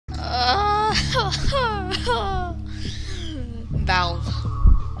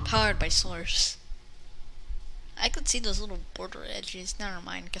Powered by source. I could see those little border edges. Never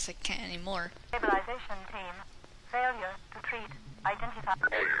mind, guess I can't anymore. Stabilization team. Failure to treat. Identify.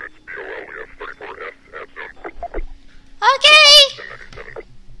 Okay!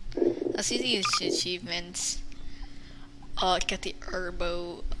 Let's see these achievements. Get the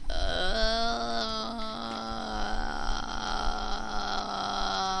Herbo.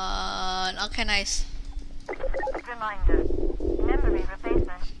 Okay, nice. Reminder. Memory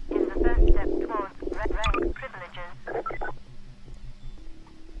replacement is the first step towards rank privileges.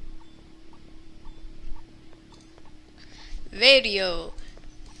 Radio.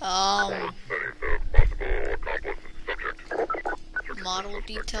 Model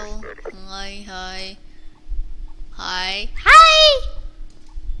detail. Hi.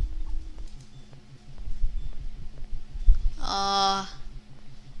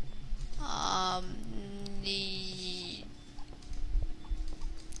 The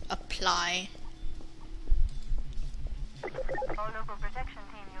apply. All local protection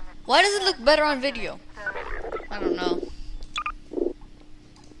team units. Why does it look better on video? I don't know.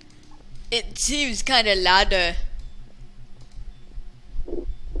 It seems kind of louder.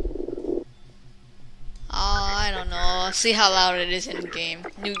 I don't know. See how loud it is in game.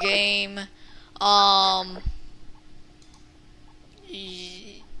 New game.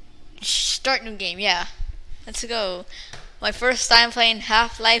 Start new game. Yeah. Let's go. My first time playing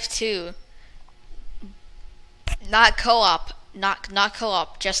Half-Life 2. Not co-op. Not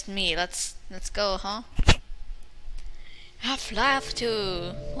co-op. Just me. Let's go, huh? Half-Life 2.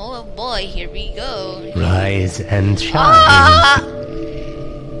 Oh boy, here we go. Rise and shine.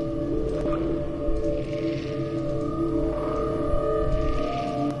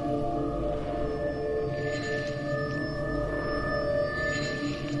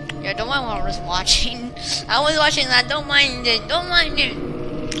 Yeah, don't mind what I was watching. I was watching that. Don't mind it. Don't mind it.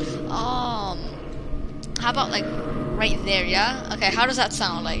 How about like right there? Yeah. Okay. How does that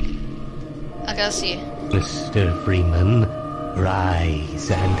sound like? Okay, let's see. Mr. Freeman, rise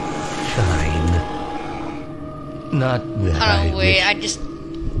and shine. Not that Oh wait, wish I just.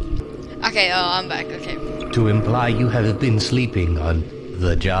 Okay. Oh, I'm back. Okay. to imply you have been sleeping on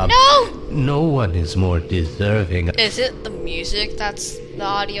the job. No. No one is more deserving. Is it the music that's the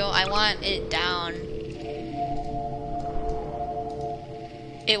audio? I want it down.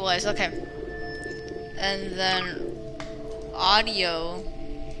 It was okay. And then audio.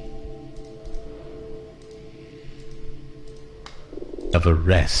 Of a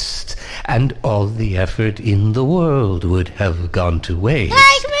rest, and all the effort in the world would have gone to waste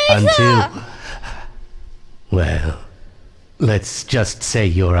until, well, let's just say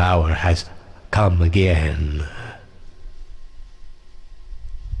your hour has come again.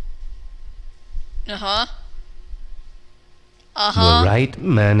 Uh-huh. The right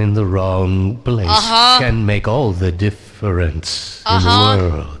man in the wrong place can make all the difference in the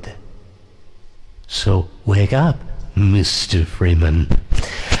world. So wake up, Mr. Freeman.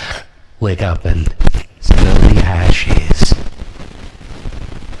 Wake up and smell the ashes.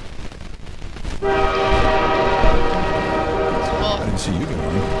 I didn't see you get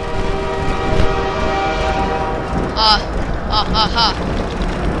on.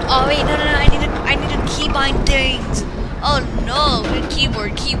 Oh wait, no, I need a keybind things. Oh no, the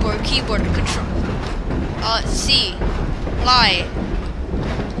keyboard, control. C, fly.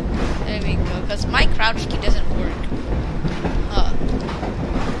 There we go. Cause my crouch key doesn't work.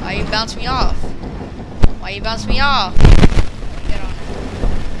 Why you bounce me off? Why you bounce me off? Get on.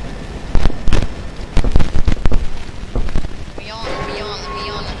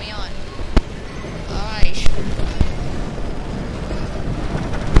 Let me on. Alright.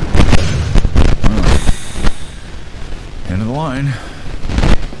 End of the line.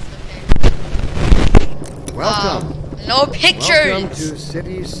 Welcome. No pictures. Welcome to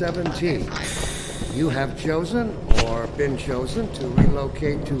City 17. You have chosen or been chosen to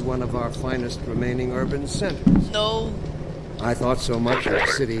relocate to one of our finest remaining urban centers. No. I thought so much of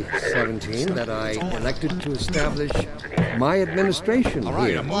City 17 that I elected to establish my administration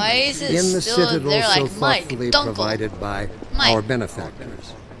here Why is it in the still citadel there so like Mike? thoughtfully Dunkel. provided by Mike. our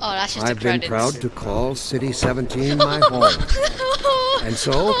benefactors. Oh, that's just I've the been credits. proud to call City 17 my home. And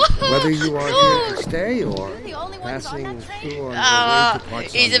so, whether you are here to stay or passing through on your way to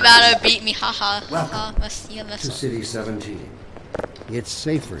parts he's unknown, about to beat me, haha. Welcome Must to City 17. It's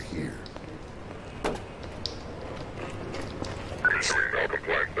safer here.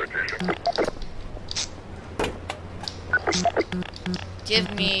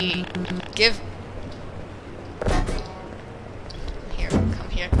 Give. Here, come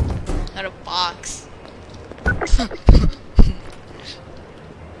here. Not a box.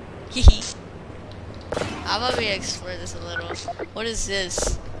 about we explore this a little? What is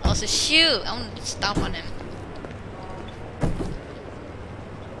this? Oh, it's a shoe. I want to stomp on him.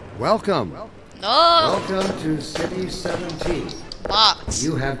 Welcome. No! Welcome to City 17. Box.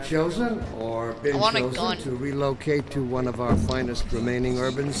 You have chosen or been chosen to relocate to one of our finest remaining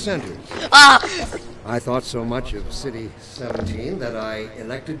urban centers. Ah! I thought so much of City 17 that I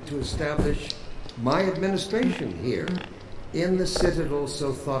elected to establish my administration here in the citadel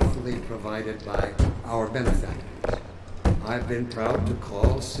so thoughtfully provided by our benefactors. I've been proud to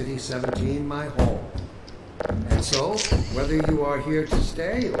call City 17 my home. And so, whether you are here to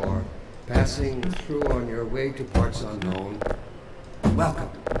stay or passing through on your way to parts unknown, welcome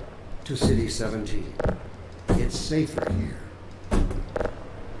to City 17. It's safer here.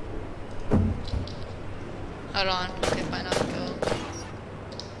 Hold on. Okay, fine, I'll go.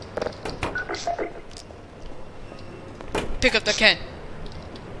 Pick up the can.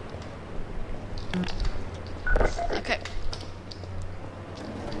 Okay.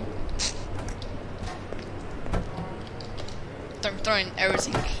 I'm throwing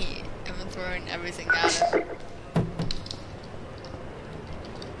everything here. I'm throwing everything at him.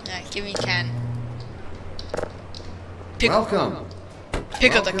 Yeah, give me can. Welcome.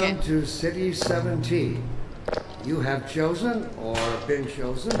 Pick up the can. Welcome to City 17. You have chosen or been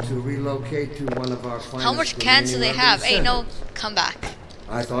chosen to relocate to one of our finest. How much cans do they have? Hey, no, come back.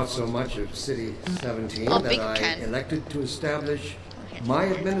 I thought so much of City 17 that I elected to establish my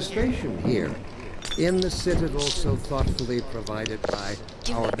administration here in the citadel so thoughtfully provided by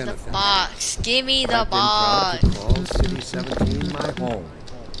our benefactors. Box. Give me the box. box. I've been proud to call City 17 my home.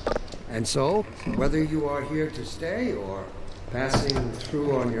 And so, whether you are here to stay or passing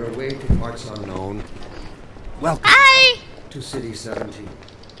through on your way to parts unknown, welcome to City 17.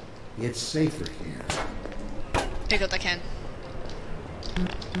 It's safer here. Pick up the can.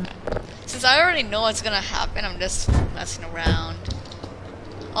 Since I already know what's gonna happen, I'm just messing around.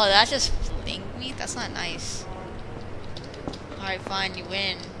 Oh, that just flinged me? That's not nice. Alright, fine, you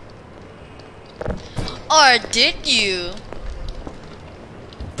win. Or did you?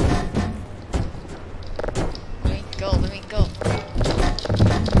 Let me go, let me go.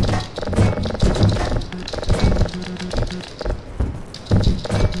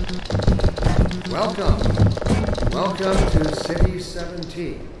 Welcome. Welcome to City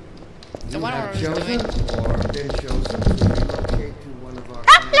 17. You have chosen or been chosen to relocate to one of our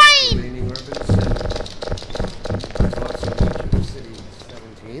finest remaining urban centers. I thought so much of City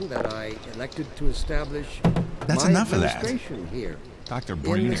 17 that I elected to establish my administration here. Dr.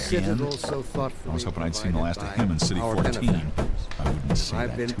 Breen again? So I was hoping I'd seen the last of him in City 14. I wouldn't say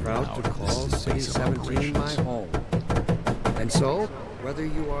I've been proud to call City 17 my home. And so, whether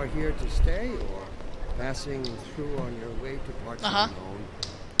you are here to stay or passing through on your way to parts unknown,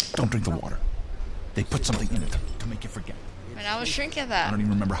 don't drink the water. They put something in it to make you forget. And I was drinking that. I don't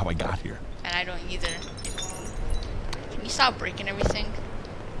even remember how I got here. And I don't either. Can you stop breaking everything?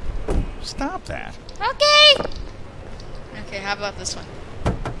 Stop that. Okay! Okay, how about this one?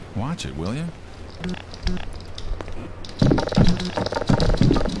 Watch it, will you?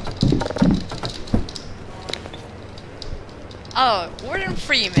 Oh, Warden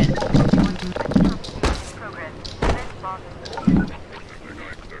Freeman.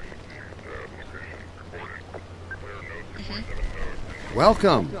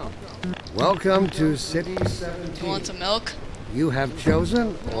 Welcome. Welcome to City 17. You want some milk? You have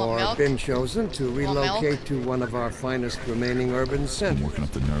chosen or been chosen to relocate to one of our finest remaining urban centers. I'm working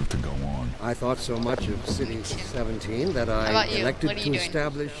up the nerve to go on. I thought so much of City 17 that I elected to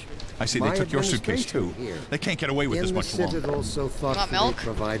establish. I see they took your suitcase too. They can't get away with this much longer. In the citadel so thoughtfully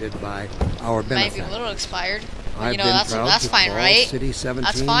provided by our benefactors. Might be a little expired. I've you know, been proud that's to fine, call right? City 17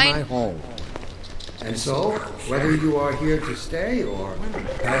 that's fine. my home. And so, whether you are here to stay or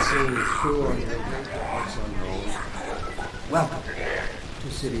passing through on your way to parts unknown, welcome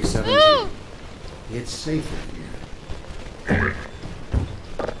to City 17. Woo! It's safer here.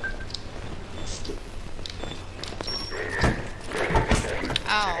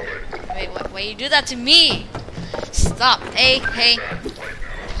 Ow. Wait, why you do that to me? Stop. Hey, hey.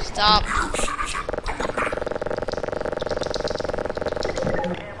 Stop.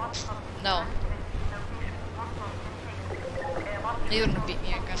 No. You wouldn't beat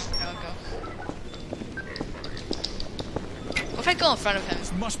me. I'll go. What if I go in front of him?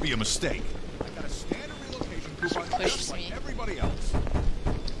 This must be a mistake. I got a standard relocation group on pushes me. Like everybody else.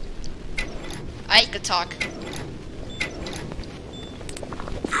 I could talk.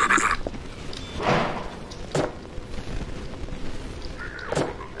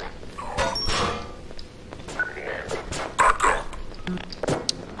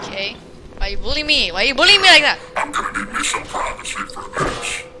 Okay. you bullying me? Why are you bullying me like that? I'm gonna need me some privacy for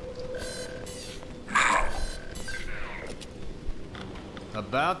this. Now.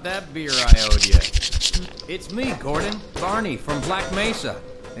 About that beer I owed you. It's me, Gordon. Barney from Black Mesa.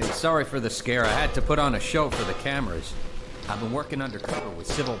 And sorry for the scare. I had to put on a show for the cameras. I've been working undercover with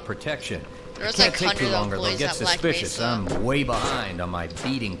civil protection. There's It can't like take too hundreds long of or they'll employees get at Black suspicious. Mesa. I'm way behind on my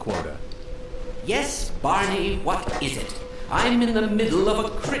beating quota. Yes, Barney, what is it? I'm in the middle of a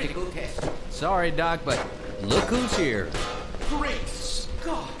critical test. Sorry, Doc, but look who's here. Great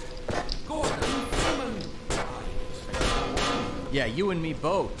Scott! Gordon Freeman! Yeah, you and me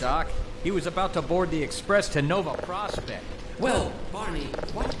both, Doc. He was about to board the express to Nova Prospect. Well, Barney,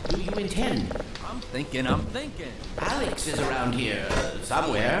 what do you intend? I'm thinking. Alex is around here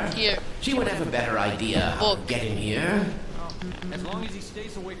somewhere. Here. She would have a better idea how to Book. get him here. As long as he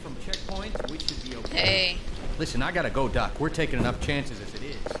stays away from checkpoints, we should be okay. Hey. Listen, I gotta go, Doc. We're taking enough chances as it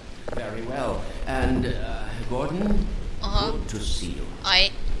is. Very well. And, Gordon? Uh-huh. Good to see you.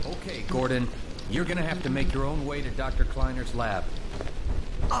 Okay, Gordon. You're gonna have to make your own way to Dr. Kleiner's lab.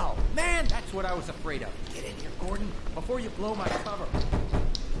 Oh, man, that's what I was afraid of. Get in here, Gordon, before you blow my cover.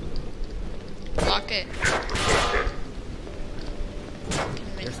 Rocket.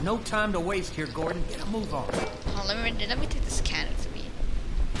 There's no time to waste here, Gordon. Get a move on. Oh, let me take this can with me.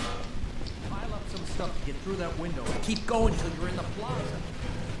 Pile up some stuff to get through that window and keep going till you're in the plaza.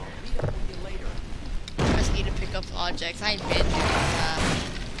 I'll meet up with you later. Press E to pick up objects. I've been doing that.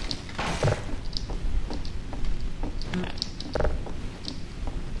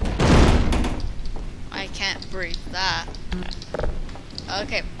 I can't break that.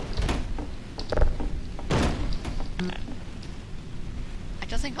 Okay. I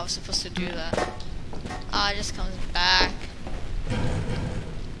don't think I was supposed to do that. Ah, it just comes back.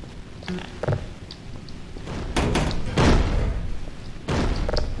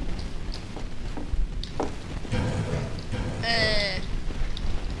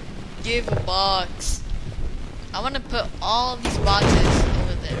 Give a box. I want to put all of these boxes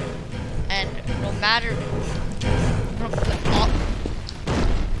over there, and no matter,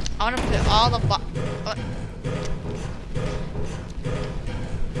 I want to put all the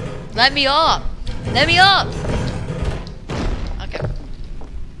Let me up! Let me up! Okay.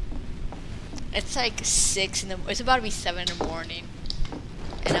 It's like 6 in the. It's about to be 7 in the morning,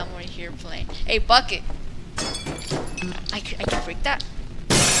 and I'm right here playing. Hey, bucket! I can break that.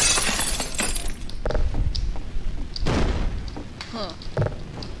 Huh.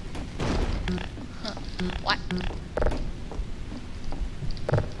 What?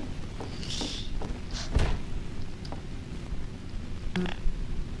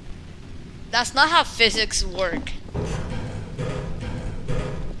 That's not how physics work.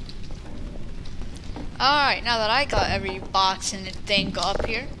 Alright, now that I got every box and thing up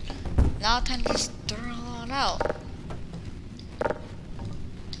here, now time to just throw it all out.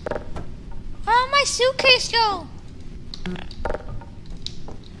 Where'd my suitcase go?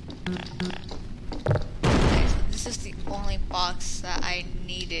 Okay, so this is the only box that I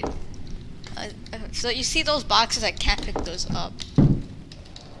needed. So you see those boxes? I can't pick those up.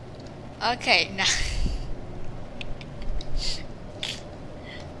 Okay, now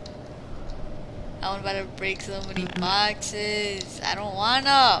I'm about to break so many boxes. I don't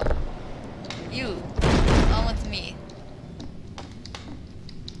wanna. You, come with me.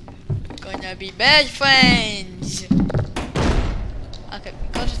 Gonna be best friends. Okay,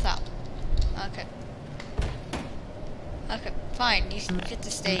 go to that. Okay. Okay, fine. You get to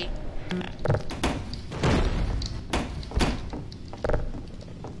stay.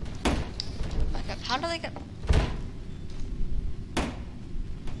 How do they get?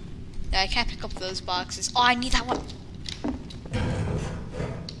 Yeah, I can't pick up those boxes. Oh, I need that one.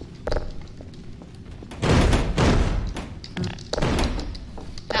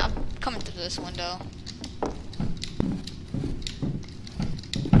 Now I'm coming through this window.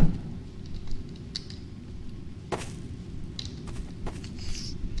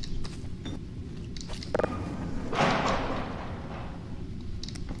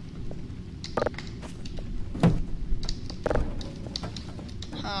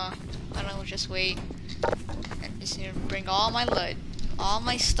 Just wait. I just need to bring all my loot, all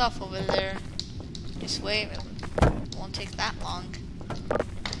my stuff over there. Just wait. It won't take that long.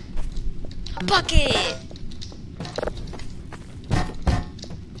 A bucket!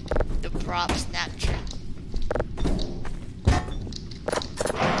 The prop snatcher.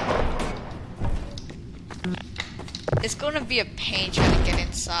 It's gonna be a pain trying to get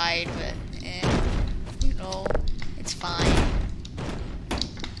inside, but you know, it's fine.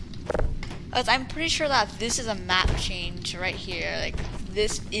 I'm pretty sure that this is a map change right here. Like,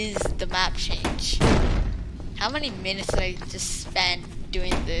 this is the map change. How many minutes did I just spend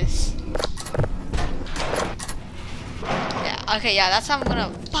doing this? Yeah, okay, yeah, that's how I'm gonna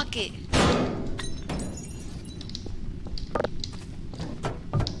fuck it.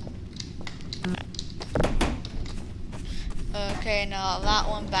 Okay, now that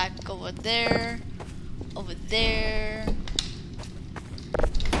one back over there. Over there.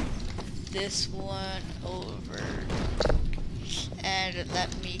 This one over. And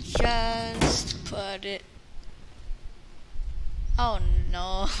let me just put it. Oh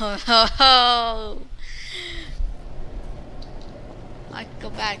no. I can go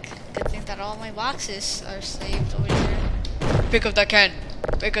back. Good thing that all my boxes are saved over here. Pick up that can.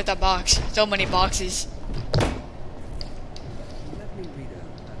 Pick up that box. So many boxes.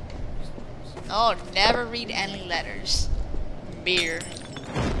 Oh, never read any letters. Beer.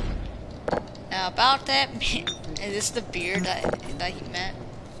 Now about that, is this the beer that he meant?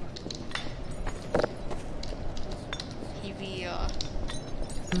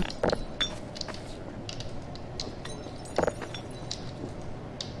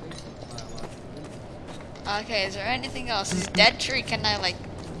 Okay, is there anything else? Is dead tree? Can I like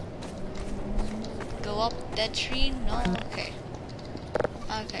go up dead tree? No. Okay.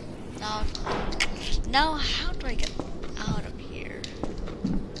 Okay. Now how do I get out of here?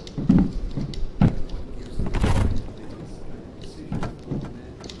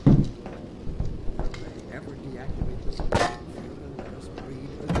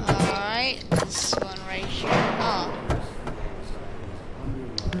 Alright, this one right here. Oh.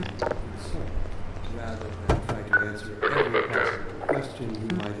 Rather than try to answer every possible question you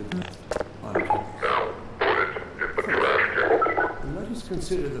might have on and let us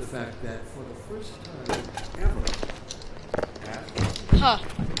consider the fact that for the first time ever,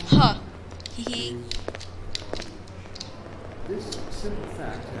 Hee. this simple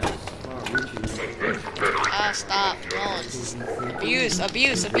fact has far-reaching implications. Ah, stop. No, it's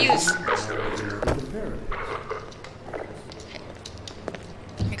abuse.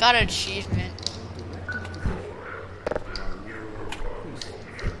 We got an achievement.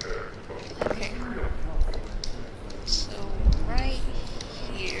 Okay. So, right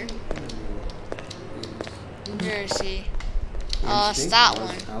here. Where is he? Oh, it's that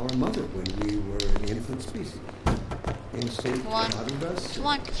one. Our mother when we were an infant species. Instinct guided us. Come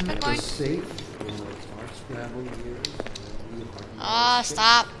on, keep going. Safe in those hard-scrabble years. Ah,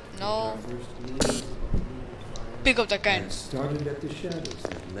 stop. No. Pick up the gun. It started at the shadows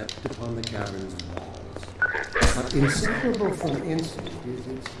that leapt upon the cavern's walls. But inseparable from instinct is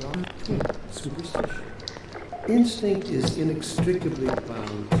its dark superstition. Instinct is inextricably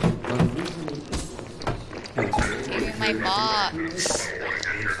bound to unreasoning impulses. Give me my box.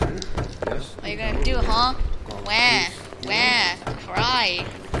 What are you gonna do, huh? Where? Cry.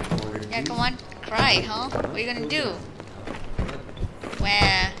 Yeah, come on. Cry, huh? What are you gonna do?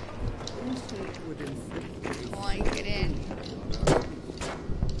 Where? Come on, get in.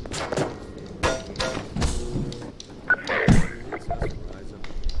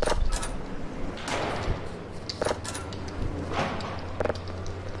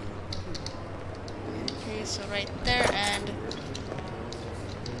 Okay, so right there and...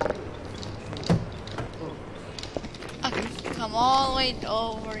 Okay, come all the way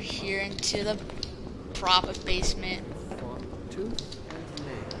over here into the proper basement.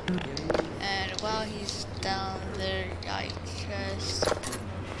 And while he's down there, I just...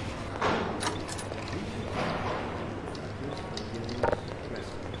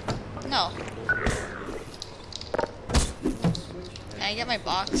 No. Can I get my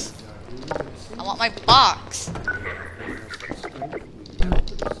box? I want my box!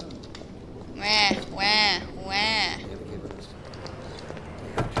 Where?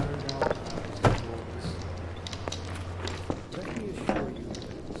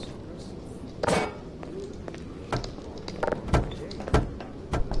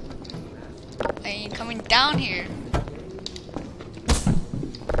 Are you coming down here?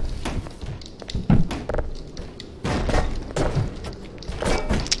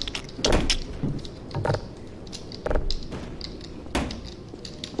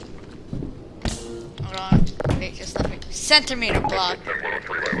 Hold on. Wait, just let me... Centimeter block.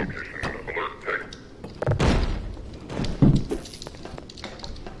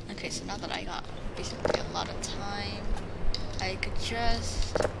 Okay, so now that I got basically a lot of time, I could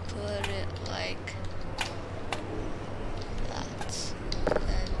just put it like that.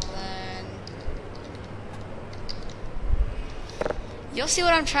 And then... You'll see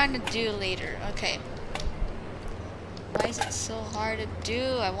what I'm trying to do later. Okay. Why is it so hard to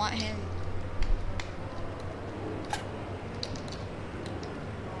do? I want him...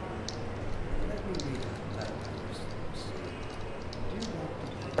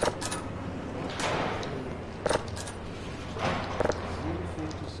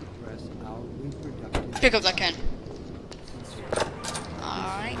 Pick up that can.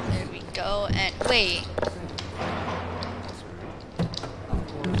 Alright, there we go. And wait.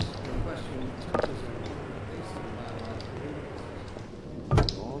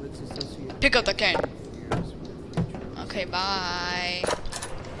 Pick up the can. Okay, bye.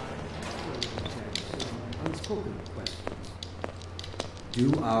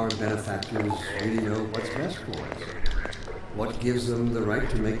 Do our benefactors really know what's best for us? What gives them the right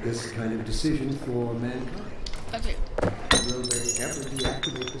to make this kind of decision for mankind? Okay. Will they ever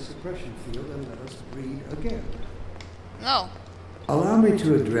deactivate the suppression field and let us breed again? No. Allow me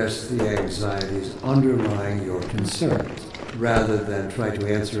to address the anxieties underlying your concerns, rather than try to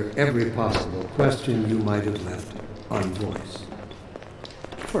answer every possible question you might have left unvoiced.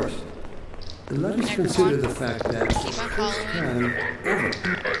 First, let us consider the fact that Keep on following.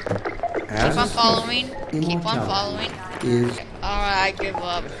 as Keep on following. Keep on following. is Alright, I give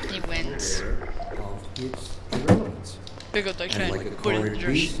up. He wins. of its irrelevance. Pick up the And can. like a Put it in cornered the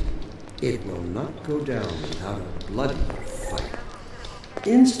beast, it will not go down without a bloody fight.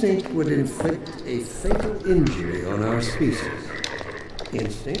 Instinct would inflict a fatal injury on our species.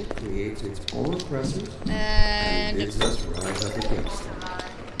 Instinct creates its own oppressors and bids us rise up against them.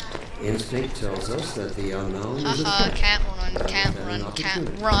 Instinct tells us that the unknown is a threat can't run, can't rather than run, an can't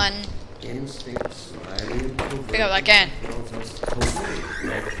opportunity. run. Instinct slyly and Pick up that can. tells us to obey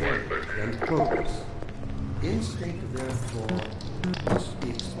and progress. Instinct, therefore, must be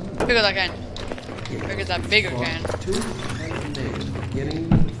explained. Pick up that can. Pick up that bigger can. Two has names beginning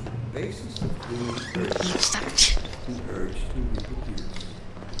with the basis of human urge, Stop. the urge to reproduce.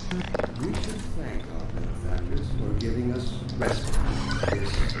 We should thank our benefactors for giving us respite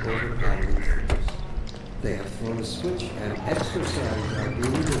this overpowering force. They have thrown a switch and exercised our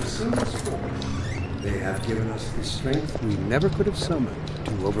being with a single stroke. They have given us the strength we never could have summoned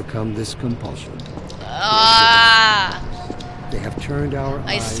to overcome this compulsion. Ah! They have turned our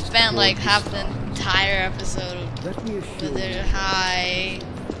I eyes spent like toward half the the stars. entire episode Let me assure with you, it high.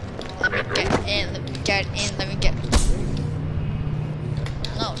 Let me get in, let me get in, let me get.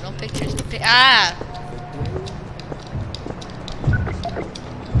 No, no pictures. Ah!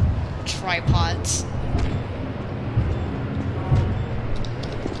 Tripods.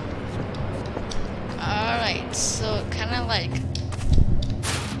 Alright, so kind of like.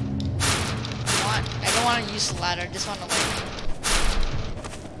 I don't want to use the ladder, I just want to like.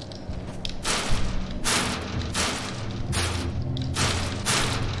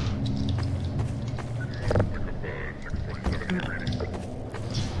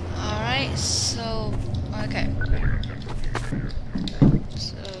 Alright, so. Okay.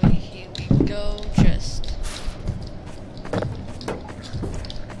 So here we go, just.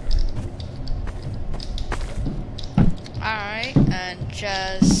 Alright, and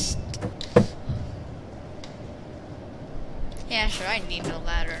just. Yeah, sure, I need no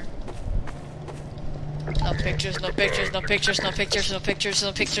ladder. No pictures, no pictures, no pictures, no pictures, no pictures,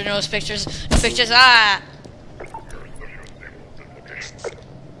 no pictures, no pictures, no pictures, ah!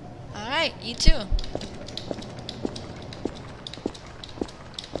 Alright, you too.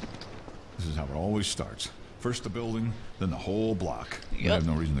 This is how it always starts. First the building, then the whole block. They Yep. have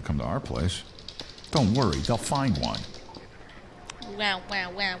no reason to come to our place. Don't worry, they'll find one. Wow,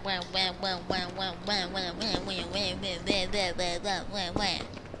 wow, wow, wow, wow, wow, wow, wow, wow, wow, wow.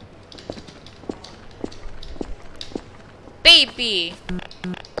 Baby!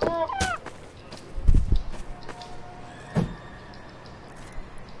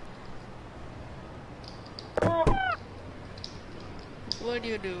 What do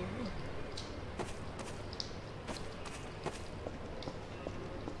you do?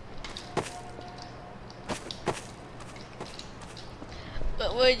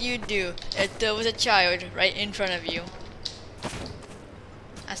 What would you do if there was a child right in front of you?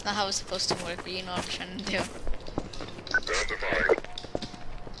 That's not how it's supposed to work, but you know what I'm trying to do.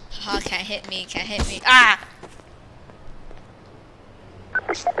 Oh, can't hit me, can't hit me. Ah!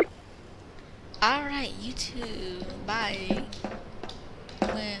 Alright, you two. Bye.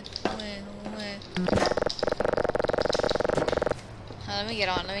 Let me get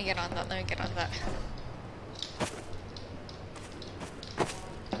on that.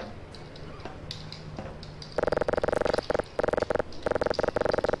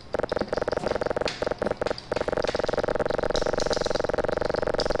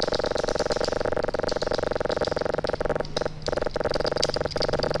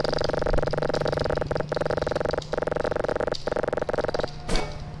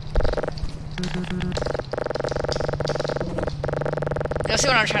 You'll see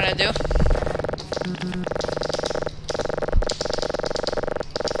what I'm trying to do.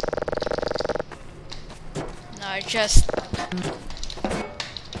 Just.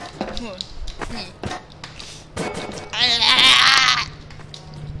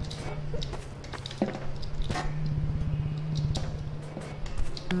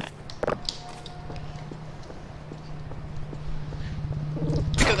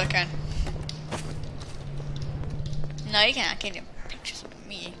 Because I can. No, you can't. I can't get pictures of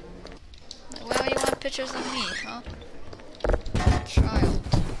me. Why do you want pictures of me, huh? Child.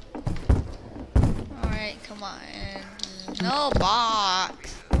 Alright, come on. No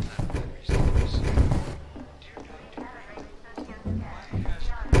box.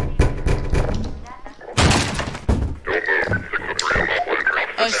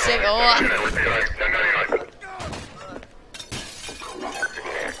 Oh, sick. Oh.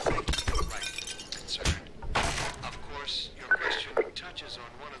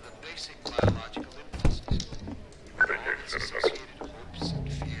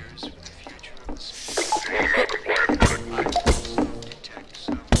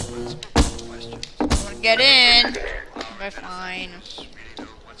 Get in. We're fine.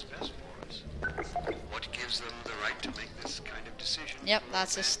 What gives them the right to make this kind of decision? Yep,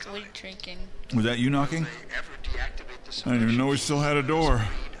 that's just what you're drinking. Was that you knocking? I didn't even know we still had a door.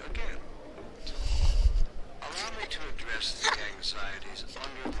 Allow me to address the anxieties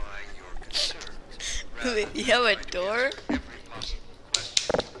underlying your concerns. You have a door? Every possible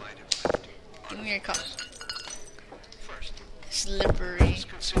question you might have had. Give me your cup. First, Slippery.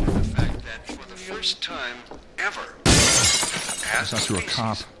 consider the fact that for the first time ever, as thought you were a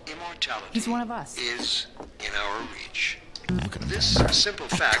cop. immortality He's one of us. is in our reach. Look at him. This simple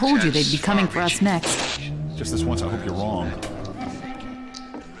fact Told you has they'd be coming for us far-reaching next. Just this once, I hope you're wrong.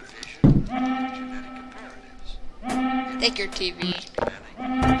 Take your TV.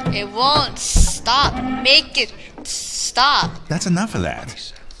 It won't stop. Make it stop. That's enough of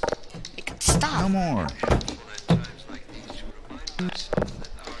that. Make it stop. No more.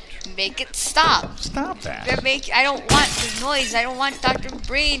 Make it stop. Stop that. I don't want the noise. I don't want Dr.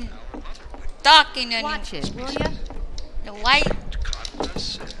 Brain talking anymore. Watch it, will ya? No, why?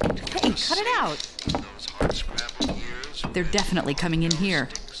 Hey, cut it out. They're definitely coming in here.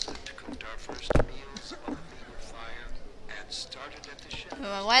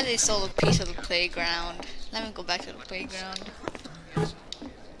 Why they stole a piece of the playground? Let me go back to the playground.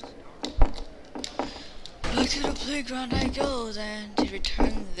 Back to the playground I go then to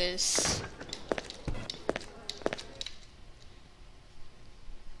return this.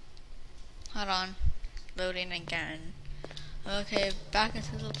 Hold on. Loading again. Okay, back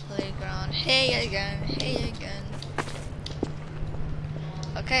into the playground. Hey again, hey again.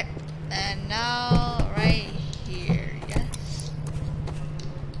 Okay, and now right here, yes.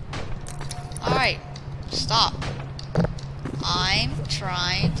 Alright, stop. I'm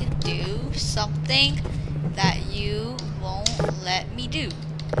trying to do something that you won't let me do.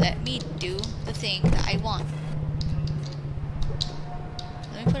 Let me do the thing that I want.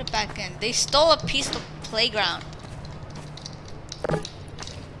 Let me put it back in. They stole a piece of the playground.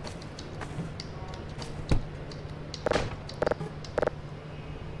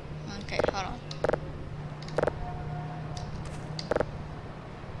 Okay, hold on.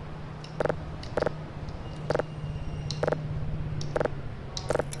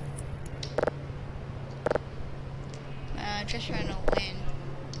 Just trying to win.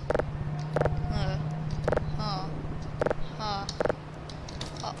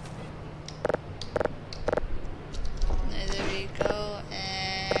 There we go,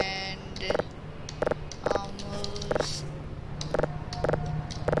 and almost.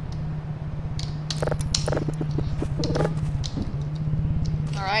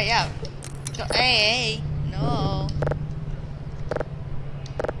 Alright, yeah. Go, hey, no.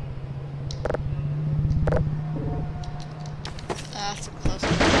 That's the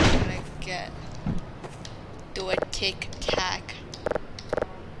closest I'm gonna get. Do a tic-tac.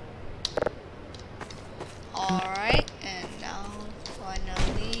 Alright, and now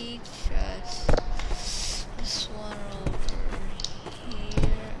finally just this one over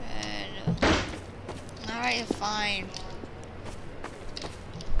here and alright, fine.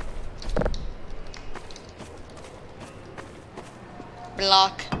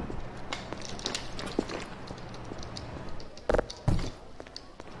 Block.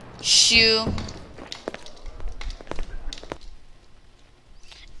 Shoe.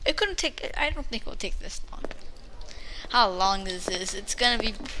 It couldn't take. I don't think it will take this long. How long is this? It's gonna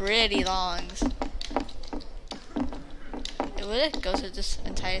be pretty long. Would it go through this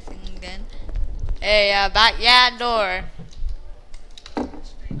entire thing again? Hey, backyard door.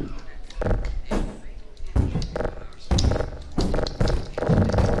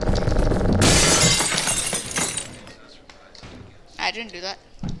 I didn't do that.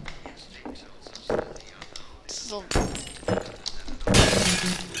 So.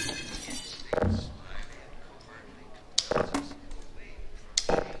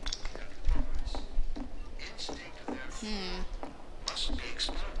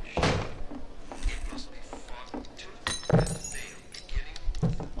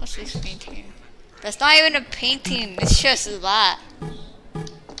 What's this painting? That's not even a painting, it's just that.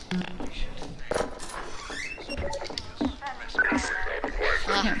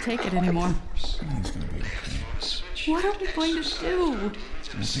 I can't take it anymore. It's gonna be okay. What are we going to do? We'll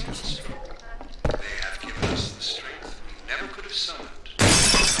think of something. They have given us the strength we never could have summoned. When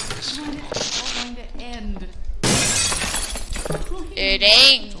is it all going to end? It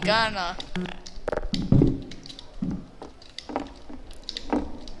ain't gonna.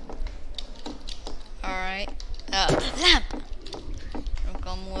 Alright. Lamp! Don't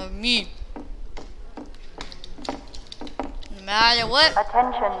come with me. No matter what,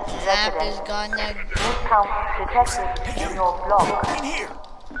 Attention, Lamp is residents. gonna. Discount detected in your block.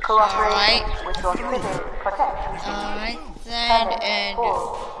 Cooperation with your civil protection. Alright then, Tenant and.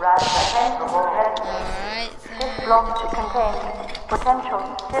 full, rather sensible residents. Alright This then. block contains potential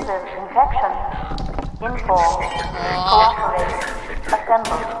civil infection. Inform. Cooperate.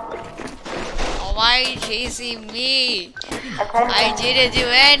 Assemble. Oh, why are you chasing me? Attention. I didn't do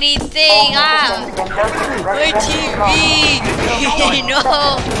anything. Ah! All citizens in My TV! no!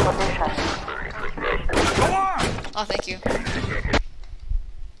 Position. Oh, thank you.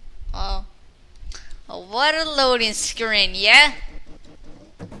 Oh. Oh, what a loading screen, yeah?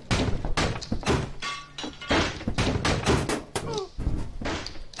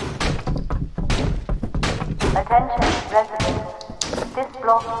 Attention, residents. This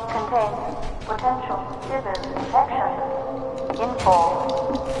block contains potential civil infection. Inform.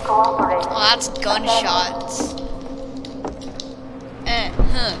 Cooperate. Oh, that's gunshots.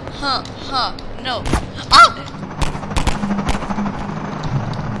 No. Ah!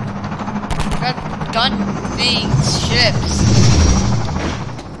 That gun things, ships.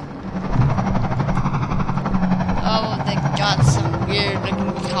 Oh, they got some weird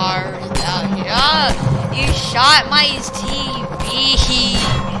looking cars out here. Ah! You shot my TV.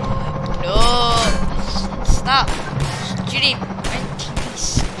 No. Stop shooting my TV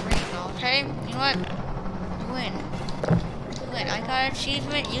screen, okay? You know what? You win. You win. I got an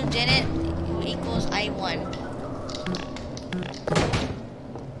achievement, you didn't. Equals I won.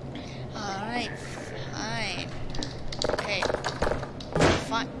 Alright, fine. Okay.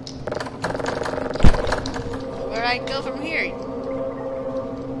 Fine. Where'd I go from here?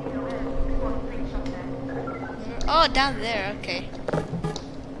 Oh, down there, okay.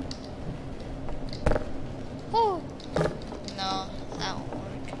 Oh. No, that won't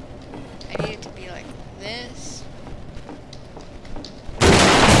work. I need it to be like this.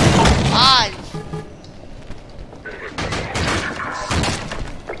 Ah!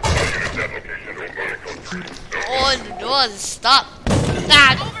 Oh, no, stop!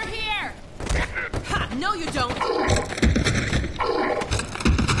 Ah! Over here! Ha! No, you don't!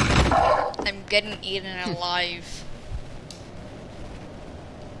 I'm getting eaten alive.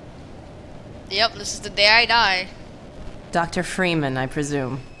 Yep, this is the day I die. Dr. Freeman, I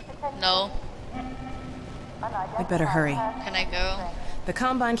presume. No. We better hurry. Can I go? The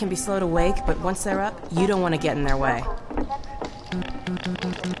Combine can be slow to wake, but once they're up, you don't want to get in their way.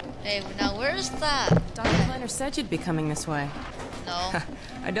 Hey, now where's that? Dr. Kleiner said you'd be coming this way. No.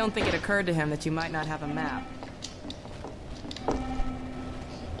 I don't think it occurred to him that you might not have a map.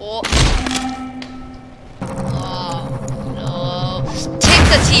 Oh. Oh, no. Take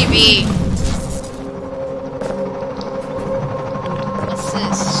the TV! What's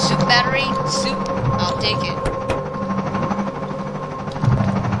this? Soup battery? Soup? I'll take it.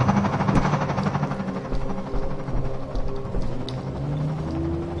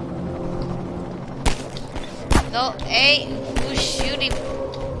 No, hey, who's shooting?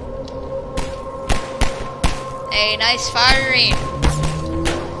 Hey, nice firing.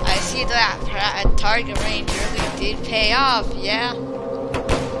 I see that target range really did pay off, yeah?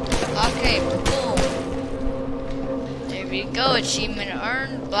 Okay, boom. There we go, achievement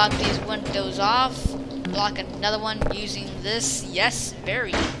earned. Block these windows off. Block another one using this. Yes,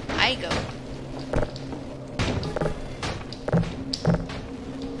 very. I go.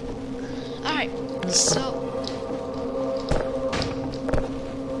 Alright, so.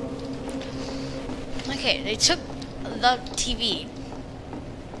 Okay, they took the TV.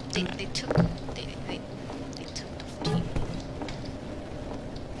 They took the TV.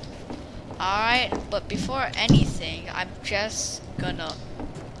 Alright, but before anything, I'm just gonna.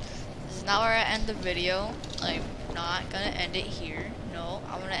 This is not where I end the video. I'm not gonna end it here. No,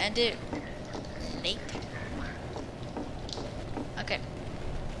 I'm gonna end it late. Okay.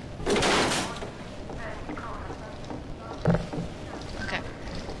 Okay.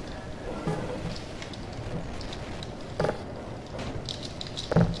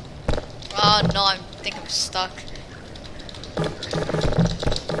 Oh no, I think I'm stuck.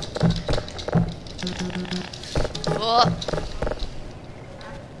 Oh.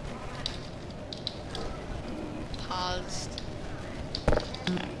 Paused.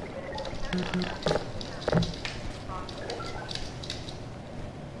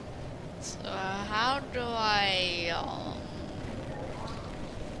 So how do I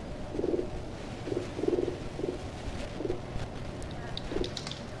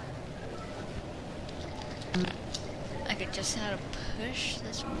I could just have to push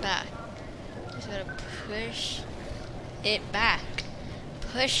this back. Just gotta push it back.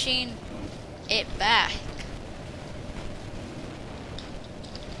 Pushing it back.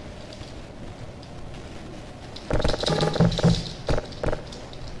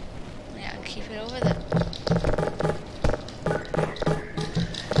 Yeah, keep it over there.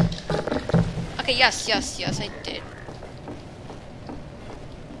 Okay, yes, I did.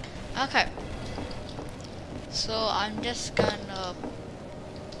 Okay. So I'm just gonna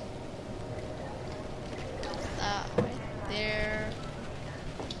put that right there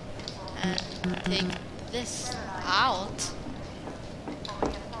and take this out.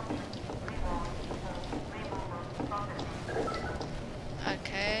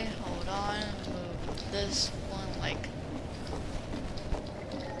 Okay, hold on. Move this one like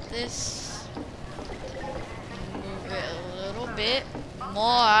this. Move it a little bit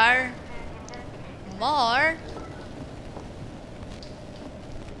more.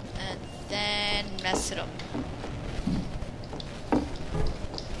 And then mess it up.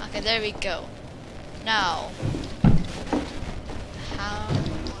 Okay, there we go. Now, how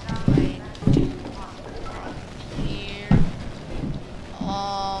do I do here?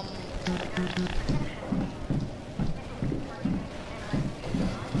 I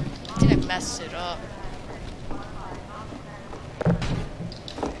think I messed it up.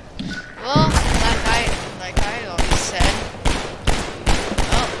 Well, like I already said.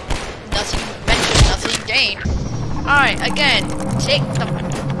 Oh, nothing mentioned, nothing gained. Alright, again, take the...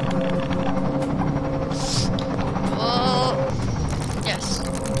 Well, yes,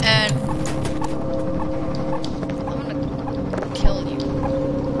 and... I'm gonna kill you.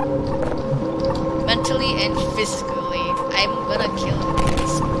 Mentally and physically, I'm gonna kill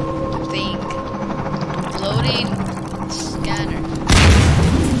this thing. Loading scanner.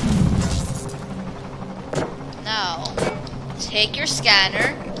 Now, take your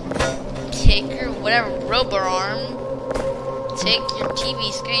scanner, take your whatever rubber arm, take your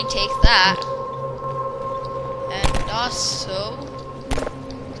TV screen, take that, and also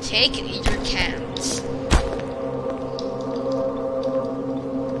take your cans.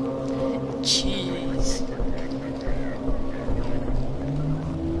 Jeez.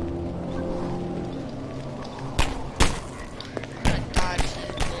 I'm gonna dodge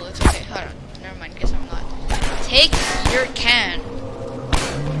these bullets. Okay, hold on. Never mind, guess I'm not. Take your can.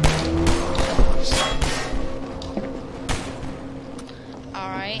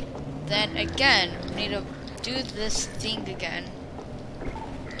 Alright, then again, we need to do this thing again.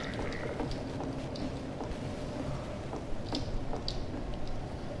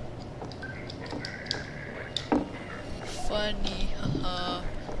 Funny, haha.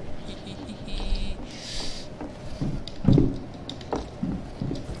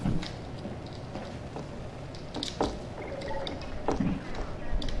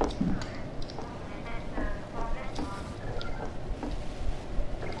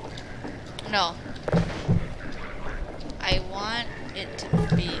 No. I want it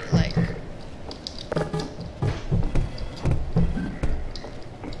to be like...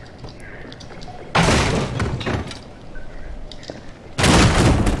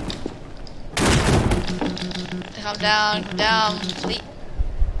 Come down, please.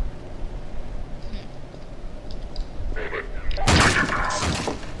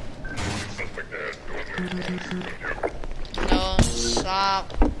 No,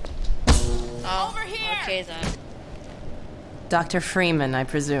 stop. Oh, over here. Okay then. Dr. Freeman, I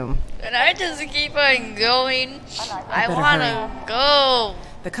presume. Can I just keep on going? I wanna go.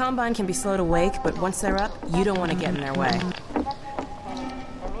 The Combine can be slow to wake, but once they're up, you don't want to get in their way.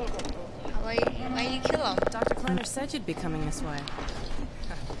 Why you kill him? Dr. Kleiner said you'd be coming this way.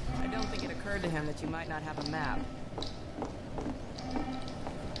 I don't think it occurred to him that you might not have a map.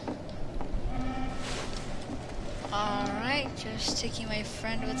 Alright, just taking my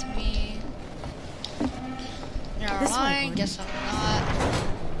friend with me. Never mind, guess I'm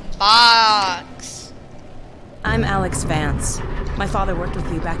not. Box! I'm Alex Vance. My father worked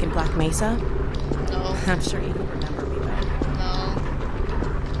with you back in Black Mesa. No. I'm sure you don't remember me, though. No.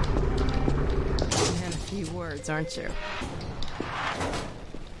 And a few words, aren't you?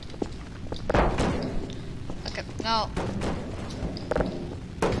 Okay, no.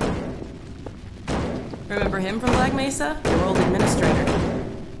 Remember him from Black Mesa? Your old administrator.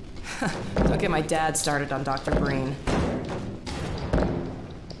 Don't get my dad started on Dr. Breen.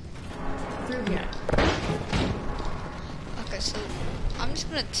 Through here. Okay, so I'm just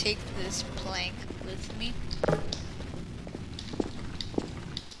gonna take this plank with me.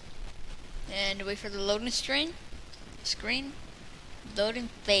 And wait for the loading screen. Loading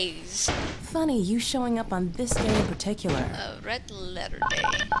phase. Funny, you showing up on this day in particular. Red letter day.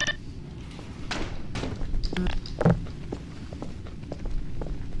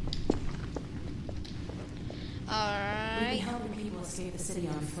 We've been helping people escape the city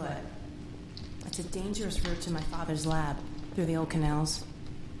on foot. It's a dangerous route to my father's lab, through the old canals.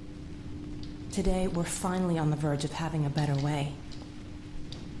 Today, we're finally on the verge of having a better way.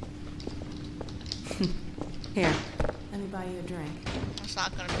 Here, let me buy you a drink. It's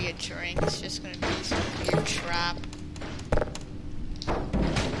not gonna be a drink, it's just gonna be some weird trap.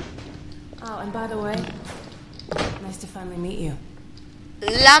 Oh, and by the way, nice to finally meet you.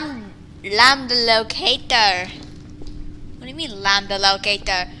 Lambda locator. What do you mean lambda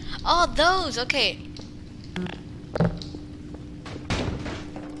locator? Oh, those, okay.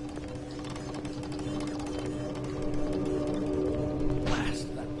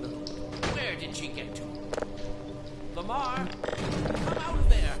 Blast that little... Where did she get to? Lamar, come out of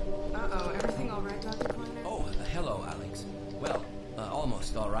there. Uh-oh, everything all right, Dr. Kleiner? Oh, hello, Alex. Well,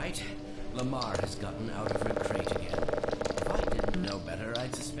 almost all right. Lamar has gotten out of her crate again. If I didn't know better,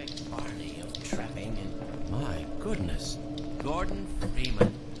 I'd suspect Barney of trapping and... My goodness. Gordon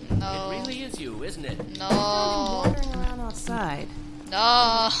Freeman. No. It really is you, isn't it? No. Wandering around outside.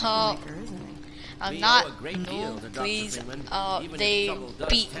 No. Maker, isn't he? I'm We not. owe a great deal to Dr. Please. Freeman, even if They trouble does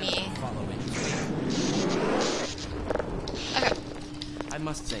beat tend me. to follow in his wake. Okay. I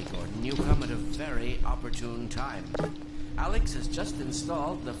must say, Gordon, you come at a very opportune time. Alex has just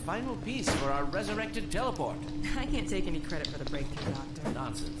installed the final piece for our resurrected teleport. I can't take any credit for the breakthrough, Doctor.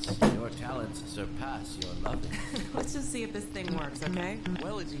 Nonsense. Your talents surpass your loving. Let's just see if this thing works, okay?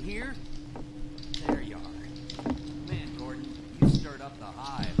 Well, is he here? There you are. Man, Gordon, you stirred up the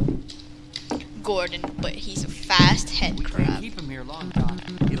hive. Gordon, but he's a fast head We crab. can't keep him here long, Doc.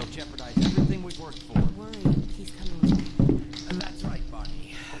 It'll jeopardize everything we've worked for. Don't worry, he's coming with me. That's right,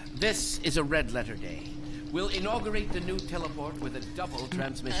 Barney. This is a red letter day. We'll inaugurate the new teleport with a double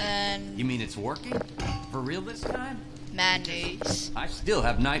transmission. And You mean it's working? For real this time? mayonnaise. I still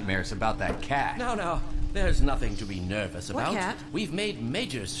have nightmares about that cat. No, there's nothing to be nervous about. cat? We've made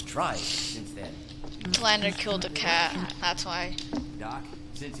major strides since then. Kleiner killed a cat. That's why. Doc,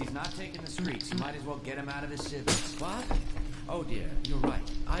 since he's not taking the streets, you might as well get him out of his civics. What? Oh dear, you're right.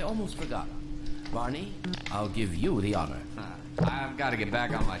 I almost forgot. Barney, I'll give you the honor. I've got to get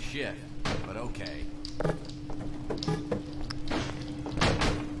back on my shift, but okay.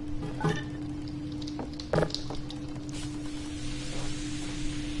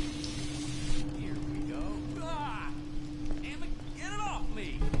 Here we go. Ah! Damn it, get it off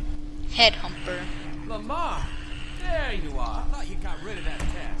me! Head humper. Lamar, there you are. I thought you got rid of that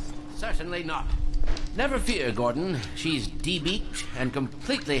test. Certainly not. Never fear, Gordon. She's debeaked and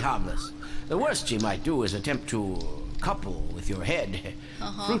completely harmless. The worst she might do is attempt to couple with your head.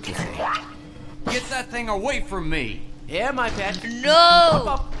 Fruitlessly. Get that thing away from me! Here, my pet. No!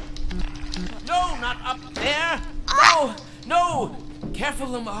 Up. No, not up there. No, no. Careful,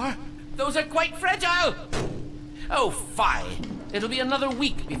 Lamar. Those are quite fragile. Oh, fine. It'll be another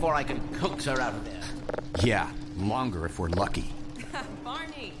week before I can coax her out of there. Yeah, longer if we're lucky.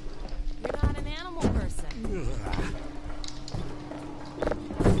 Barney, you're not an animal person.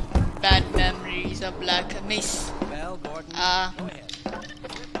 Bad memories of Black Mesa. Well, Gordon, go ahead.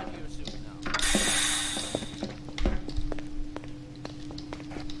 Flip into your suit now.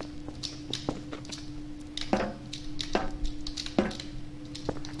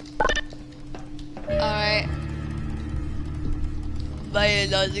 Alright.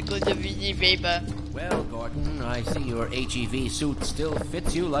 Biological division paper. Well, Gordon, I see your HEV suit still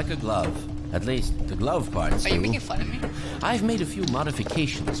fits you like a glove. At least, the glove parts Are you do. making fun of me? I've made a few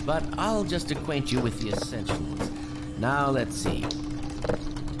modifications, but I'll just acquaint you with the essentials. Now, let's see.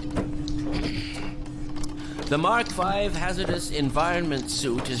 The Mark V hazardous environment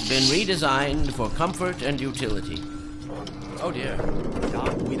suit has been redesigned for comfort and utility. Oh dear.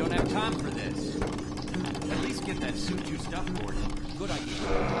 Doc, we don't have time for this. At least get that suit used up, Gordon. Good idea.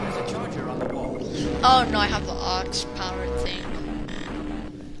 There's a charger on the wall. Oh no, I have the aux power thing.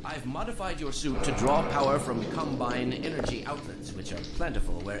 I've modified your suit to draw power from Combine energy outlets, which are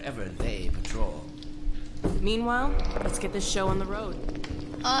plentiful wherever they patrol. Meanwhile, let's get this show on the road.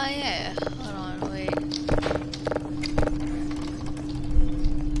 Oh yeah. Hold on, wait.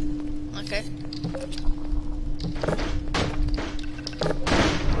 Okay.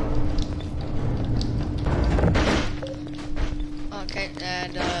 Okay,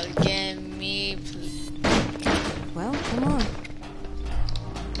 and give me, please. Well, come on.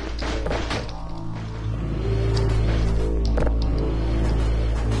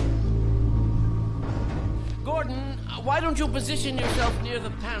 Gordon, why don't you position yourself near the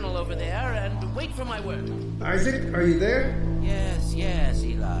panel over there and wait for my word? Isaac, are you there? Yes,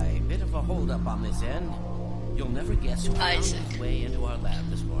 Eli. Bit of a holdup on this end. You'll never guess who found his way into our lab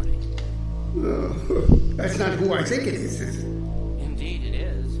this morning. That's not who I think it is it? Indeed it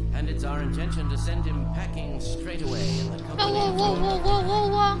is. And it's our intention to send him packing straight away in the company of...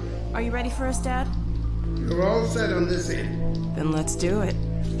 Whoa. Are you ready for us, Dad? You're all set on this end. Then let's do it.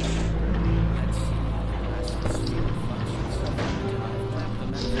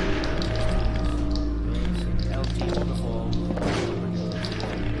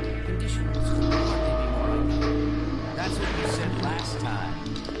 That's what you said last time.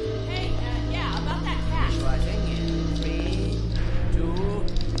 Hey, yeah, about that cat. Rising in 3,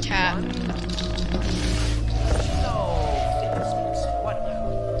 2, Cat. 1. So, what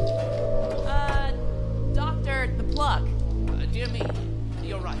now? Doctor, the plug. Dear me,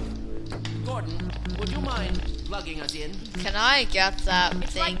 you're right. Gordon, would you mind plugging us in? Can I get that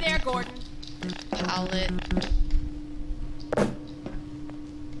It's thing? right there, Gordon. Palette.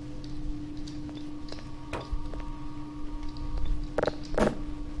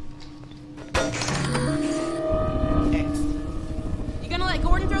 You gonna let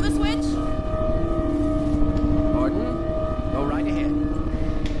Gordon throw the switch? Gordon, go right ahead.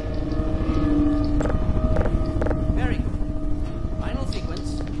 Very good. Final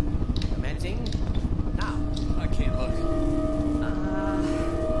sequence. Commencing now. I can't look.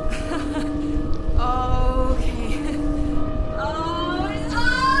 Okay.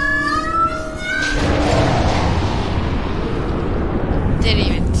 Didn't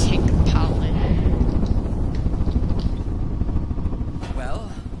even take the palette.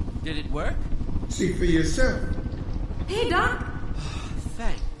 Well, did it work? See for yourself. Hey, Doc.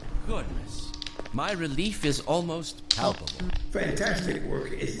 Thank goodness. My relief is almost palpable. Fantastic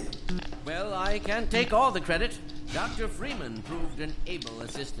work, isn't it? Well, I can't take all the credit. Dr. Freeman proved an able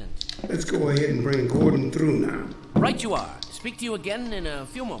assistant. Let's go ahead and bring Gordon through now. Right you are. Speak to you again in a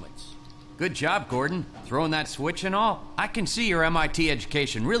few moments. Good job, Gordon. Throwing that switch and all. I can see your MIT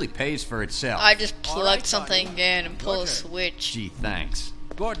education really pays for itself. I just plugged right, something Johnny. in and pull a Your turn. switch. Gee, thanks.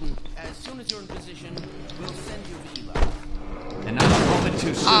 Gordon, as soon as you're in position, we'll send you the eval. And not a moment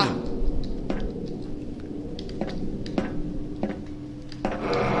too soon.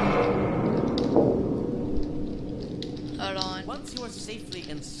 Hold on. Once you are safely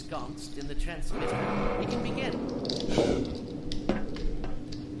ensconced in the transmitter, we can begin.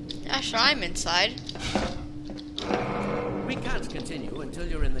 Yeah, sure, I'm inside. We can't continue until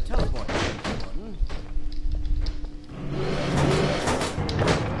you're in the teleport chamber, Gordon.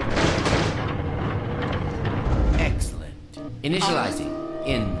 Excellent. Initializing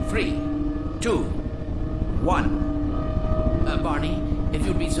in 3, 2, 1. Barney, if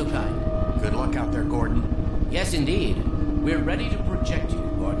you'd be so kind. Good luck out there, Gordon. Yes, indeed. We're ready to project you,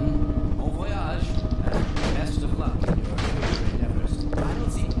 Gordon. Bon voyage. And best of luck in your future endeavors. I will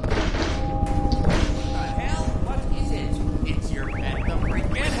see. The hell? What is it? It's your head, the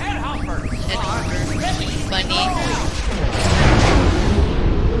freaking headhopper. Bunny.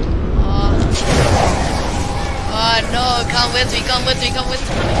 Oh no, come with me.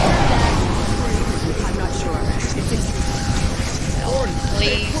 I'm not sure.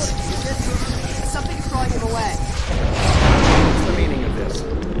 Please. Something's drawing him away. What's the meaning of this? Who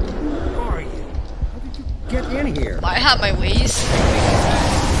are you? How did you get in here? I have my ways.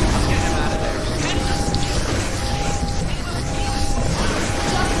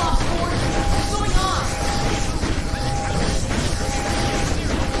 Just lost Gordon. What's going on?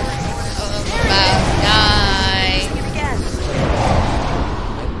 About die.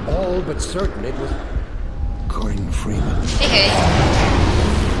 All but certain it was Gordon Freeman. Hey.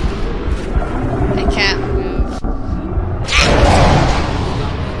 I can't move.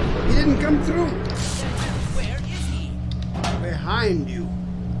 He didn't come through.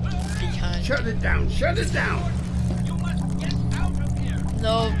 Shut it down!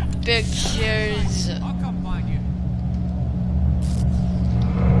 No pictures. I'll come find you.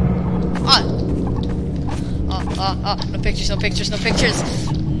 No pictures, no pictures, no pictures.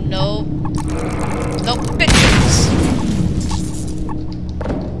 No pictures.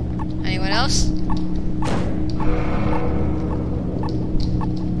 Anyone else?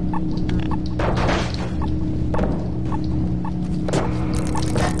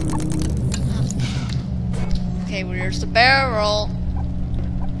 Okay, where's the barrel?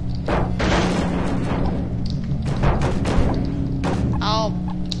 I'll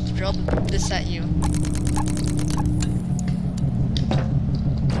drill this at you.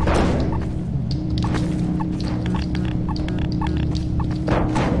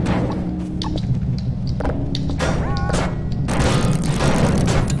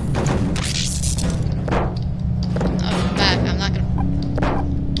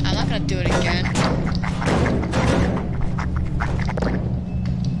 Do it again.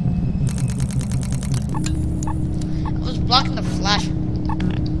 I was blocking the flash.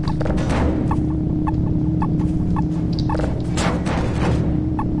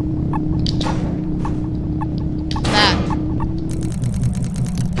 Back.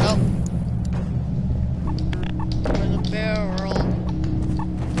 Nope. Where's the barrel?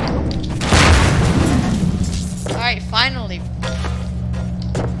 Alright, finally.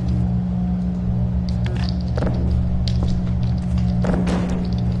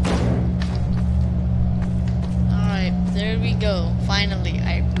 There we go. Finally,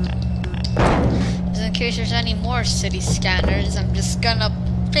 just in case there's any more city scanners, I'm just gonna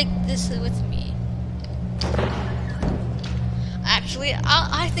take this with me. Actually,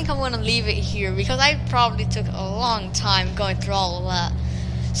 I think I'm gonna leave it here because I probably took a long time going through all of that.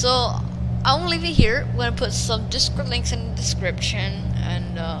 So I won't leave it here. I'm gonna put some Discord links in the description,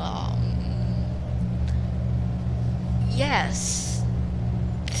 and yes,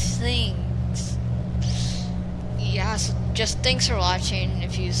 things. Yeah, so just thanks for watching.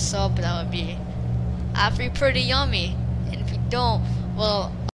 If you sub, that would be pretty yummy. And if you don't, well,